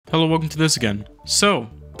Hello, welcome to this again. So,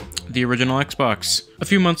 the original Xbox. A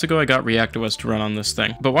few months ago I got ReactOS to run on this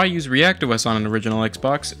thing. But why use ReactOS on an original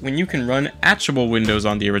Xbox when you can run actual Windows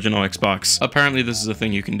on the original Xbox? Apparently this is a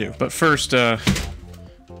thing you can do. But first,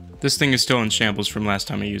 this thing is still in shambles from last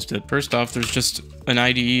time I used it. First off, there's just an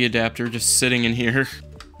IDE adapter just sitting in here.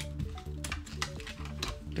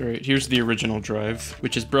 Alright, here's the original drive,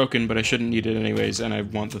 which is broken, but I shouldn't need it anyways, and I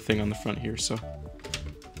want the thing on the front here, so...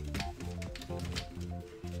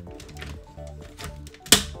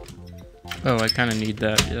 Oh, I kind of need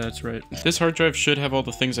that. Yeah, that's right. This hard drive should have all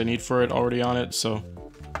the things I need for it already on it, so...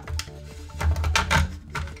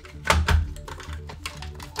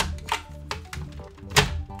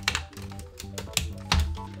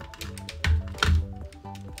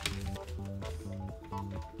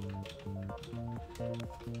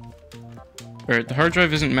 Alright, the hard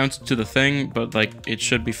drive isn't mounted to the thing, but, like, it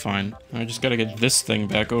should be fine. I just gotta get this thing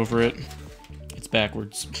back over it. It's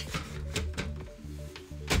backwards.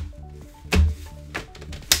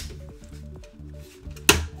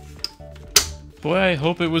 Boy, I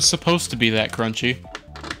hope it was supposed to be that crunchy.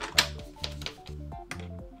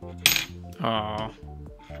 Oh.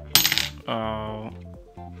 Oh.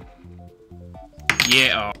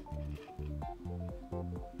 Yeah.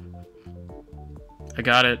 I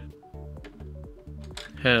got it.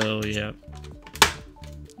 Hell yeah.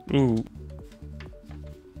 Ooh.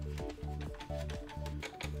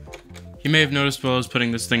 You may have noticed while I was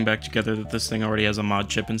putting this thing back together that this thing already has a mod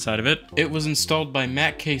chip inside of it. It was installed by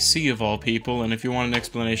Matt KC of all people, and if you want an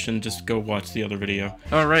explanation, just go watch the other video.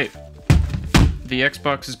 Alright. The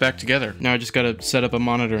Xbox is back together. Now I just gotta set up a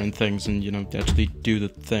monitor and things and, you know, actually do the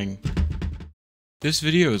thing. This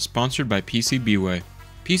video is sponsored by PCBWay.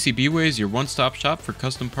 PCBWay is your one-stop shop for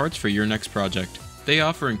custom parts for your next project. They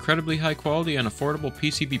offer incredibly high quality and affordable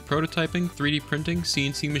PCB prototyping, 3D printing,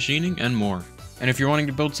 CNC machining, and more. And if you're wanting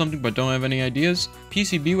to build something but don't have any ideas,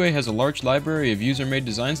 PCBWay has a large library of user-made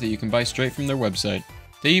designs that you can buy straight from their website.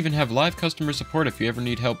 They even have live customer support if you ever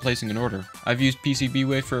need help placing an order. I've used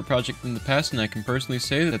PCBWay for a project in the past and I can personally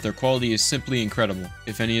say that their quality is simply incredible.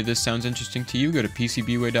 If any of this sounds interesting to you, go to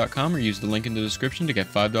PCBWay.com or use the link in the description to get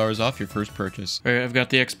 $5 off your first purchase. Alright, I've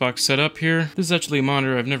got the Xbox set up here. This is actually a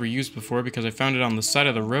monitor I've never used before because I found it on the side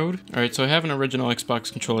of the road. Alright, so I have an original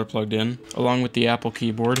Xbox controller plugged in, along with the Apple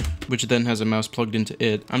keyboard, which then has a mouse plugged into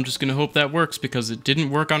it. I'm just gonna hope that works because it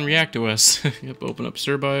didn't work on ReactOS. Yep, open up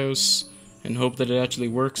SirBIOS. And hope that it actually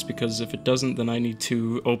works, because if it doesn't, then I need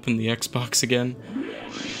to open the Xbox again.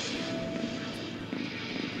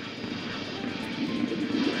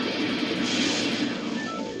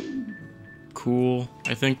 Cool.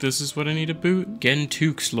 I think this is what I need to boot.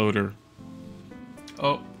 Gentoox loader.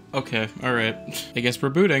 Oh, okay, alright. I guess we're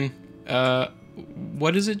booting.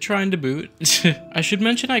 What is it trying to boot? I should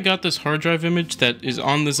mention I got this hard drive image that is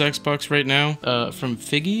on this Xbox right now from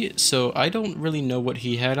Figgy, so I don't really know what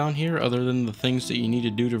he had on here other than the things that you need to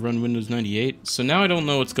do to run Windows 98. So now I don't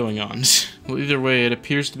know what's going on. Well, either way, it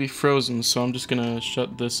appears to be frozen, so I'm just gonna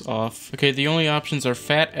shut this off. Okay, the only options are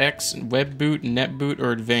FATX, Web Boot, Net Boot,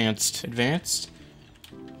 or Advanced. Advanced?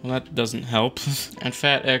 Well, that doesn't help. And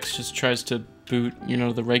FATX just tries to boot, you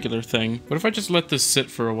know, the regular thing. What if I just let this sit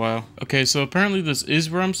for a while? Okay, so apparently this is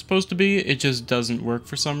where I'm supposed to be, it just doesn't work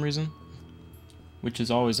for some reason. Which is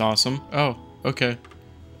always awesome. Oh, okay.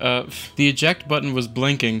 The eject button was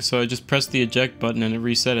blinking, so I just pressed the eject button and it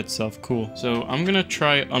reset itself. Cool. So I'm gonna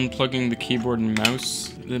try unplugging the keyboard and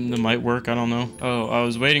mouse. Then that might work, I don't know. Oh, I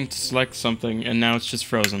was waiting to select something and now it's just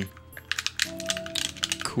frozen.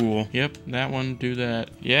 Cool. Yep, that one, do that.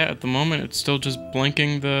 Yeah, at the moment it's still just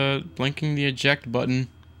blinking the eject button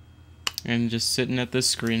and just sitting at this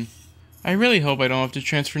screen. I really hope I don't have to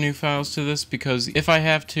transfer new files to this, because if I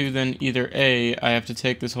have to, then either A, I have to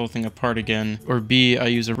take this whole thing apart again, or B, I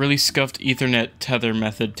use a really scuffed Ethernet tether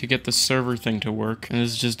method to get the server thing to work, and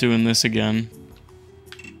this is just doing this again.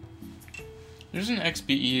 There's an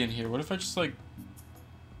XBE in here. What if I just like...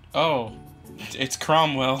 Oh, it's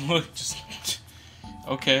Cromwell. Just...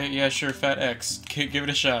 Okay, yeah, sure, FATX. Give it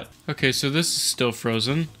a shot. Okay, so this is still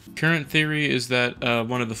frozen. Current theory is that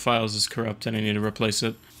one of the files is corrupt and I need to replace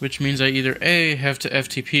it. Which means I either A, have to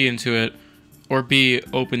FTP into it, or B,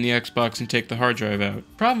 open the Xbox and take the hard drive out.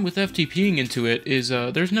 Problem with FTPing into it is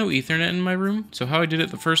there's no Ethernet in my room, so how I did it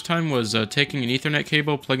the first time was taking an Ethernet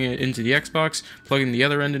cable, plugging it into the Xbox, plugging the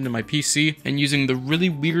other end into my PC, and using the really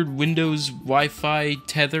weird Windows Wi-Fi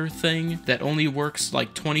tether thing that only works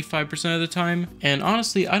like 25% of the time. And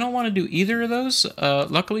honestly, I don't want to do either of those.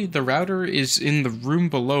 Luckily, the router is in the room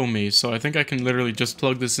below me, so I think I can literally just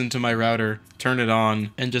plug this into my router, turn it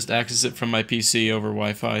on, and just access it from my PC over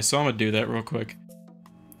Wi-Fi, so I'm gonna do that real quick.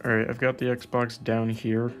 Alright, I've got the Xbox down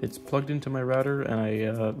here. It's plugged into my router, and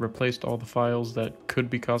I replaced all the files that could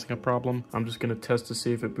be causing a problem. I'm just gonna test to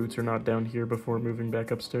see if it boots or not down here before moving back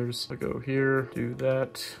upstairs. I'll go here, do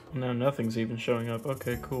that. Now nothing's even showing up.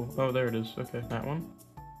 Okay, cool. Oh, there it is. Okay, that one.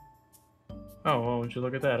 Oh, well, would you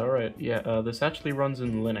look at that? Alright, yeah, this actually runs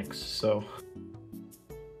in Linux, so...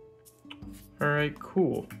 Alright,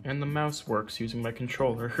 cool. And the mouse works using my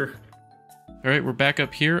controller. Alright, we're back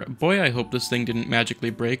up here. Boy, I hope this thing didn't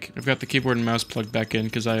magically break. I've got the keyboard and mouse plugged back in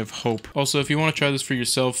because I have hope. Also, if you want to try this for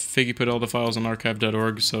yourself, Figgy put all the files on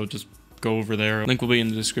archive.org, so just go over there. Link will be in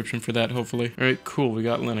the description for that, hopefully. Alright, cool, we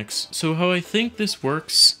got Linux. So how I think this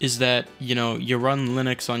works is that, you know, you run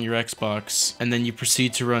Linux on your Xbox, and then you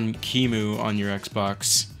proceed to run QEMU on your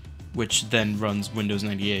Xbox, which then runs Windows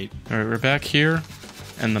 98. Alright, we're back here,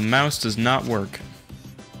 and the mouse does not work.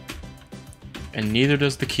 And neither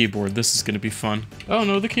does the keyboard. This is gonna be fun. Oh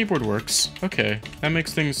no, the keyboard works. Okay, that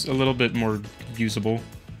makes things a little bit more usable.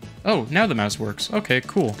 Oh, now the mouse works. Okay,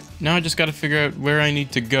 cool. Now I just gotta figure out where I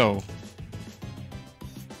need to go.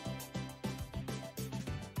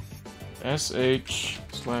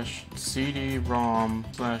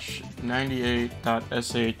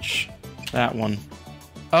 sh/cd-rom/98.sh. That one.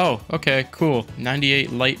 Oh, okay, cool.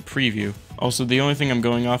 98 Lite preview. Also, the only thing I'm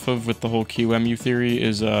going off of with the whole QEMU theory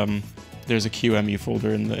is, there's a QEMU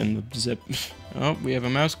folder in the zip. Oh, we have a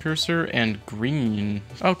mouse cursor and green.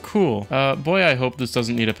 Oh, cool. Boy, I hope this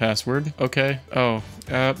doesn't need a password. Okay. Oh,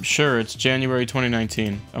 sure, it's January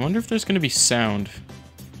 2019. I wonder if there's gonna be sound.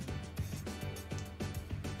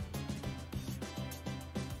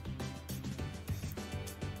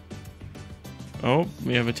 Oh,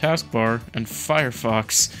 we have a taskbar and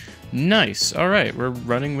Firefox. Nice. Alright, we're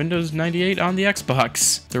running Windows 98 on the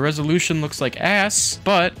Xbox. The resolution looks like ass,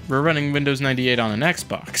 but we're running Windows 98 on an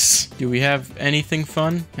Xbox. Do we have anything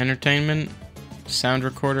fun? Entertainment? Sound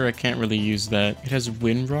recorder? I can't really use that. It has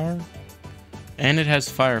WinRAR? And it has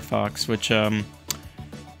Firefox, which, I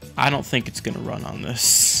don't think it's gonna run on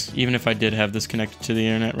this. Even if I did have this connected to the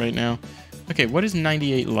internet right now. Okay, what is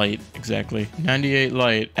 98 Lite exactly? 98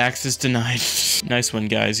 Lite, access denied. Nice one,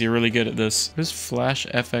 guys. You're really good at this. What is Flash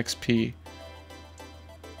FXP?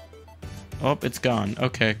 Oh, it's gone.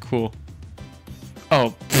 Okay, cool.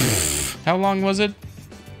 Oh, how long was it?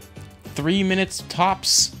 3 minutes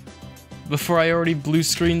tops before I already blue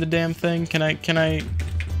screened the damn thing. Can I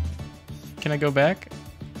go back?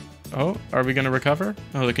 Oh, are we gonna recover?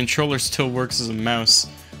 Oh, the controller still works as a mouse.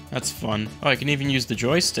 That's fun. Oh, I can even use the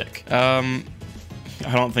joystick.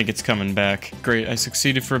 I don't think it's coming back. Great, I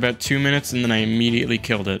succeeded for about 2 minutes and then I immediately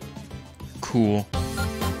killed it. Cool.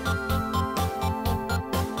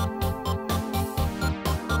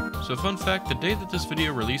 So fun fact, the day that this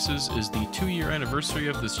video releases is the 2-year anniversary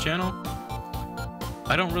of this channel.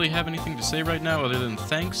 I don't really have anything to say right now other than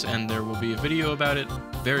thanks, and there will be a video about it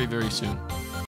very, very soon.